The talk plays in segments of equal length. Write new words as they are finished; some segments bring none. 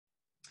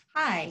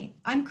Hi,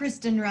 I'm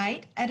Kristen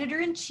Wright,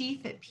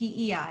 Editor-in-Chief at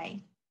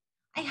PEI.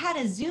 I had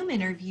a Zoom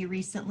interview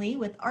recently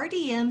with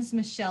RDM's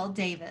Michelle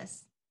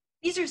Davis.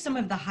 These are some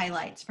of the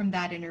highlights from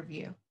that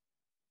interview.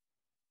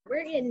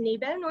 We're in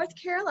Nebo, North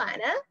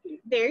Carolina,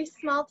 very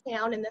small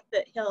town in the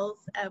foothills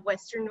of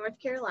Western North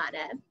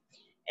Carolina.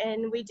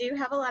 And we do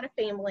have a lot of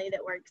family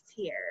that works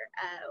here.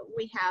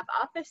 We have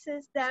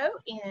offices though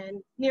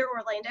near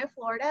Orlando,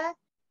 Florida,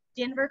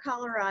 Denver,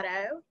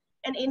 Colorado,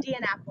 and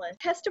Indianapolis.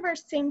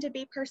 Customers seem to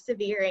be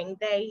persevering.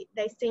 They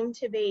seem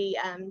to be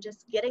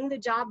just getting the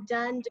job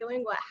done,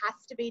 doing what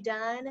has to be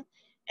done,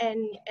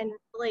 and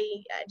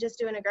really just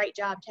doing a great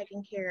job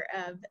taking care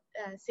of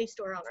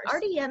C-store owners.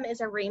 RDM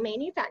is a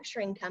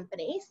remanufacturing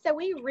company, so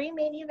we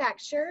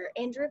remanufacture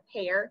and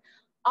repair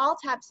all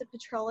types of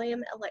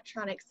petroleum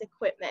electronics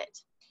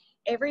equipment.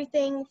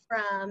 Everything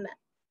from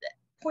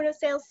point of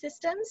sale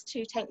systems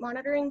to tank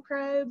monitoring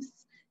probes,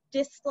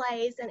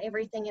 displays, and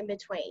everything in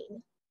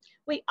between.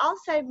 We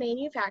also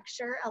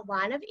manufacture a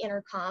line of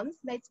intercoms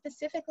made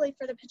specifically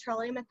for the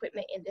petroleum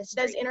equipment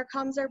industry. Those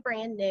intercoms are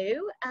brand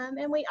new,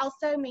 and we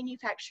also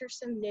manufacture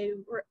some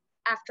new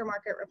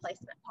aftermarket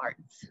replacement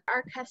parts.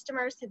 Our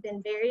customers have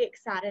been very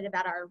excited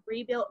about our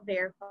rebuilt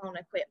Verifone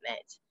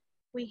equipment.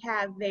 We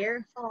have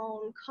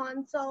Verifone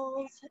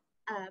consoles,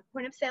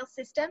 point of sale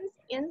systems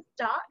in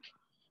stock,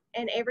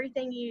 and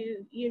everything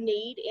you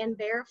need in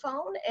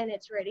Verifone, and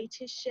it's ready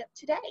to ship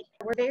today.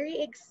 We're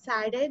very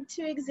excited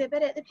to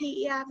exhibit at the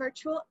PEI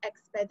Virtual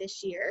Expo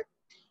this year.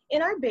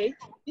 In our booth,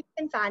 you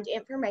can find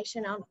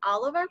information on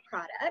all of our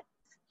products.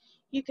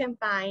 You can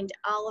find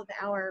all of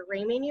our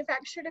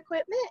remanufactured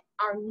equipment,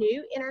 our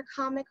new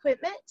intercom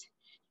equipment,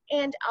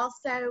 and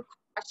also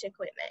crash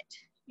equipment.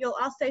 You'll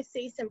also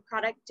see some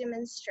product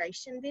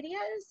demonstration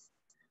videos.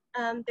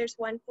 There's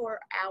one for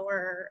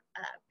our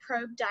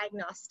probe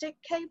diagnostic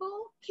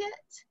cable kit,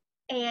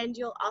 and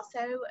you'll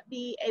also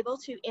be able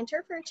to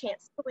enter for a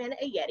chance to win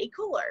a Yeti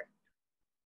cooler.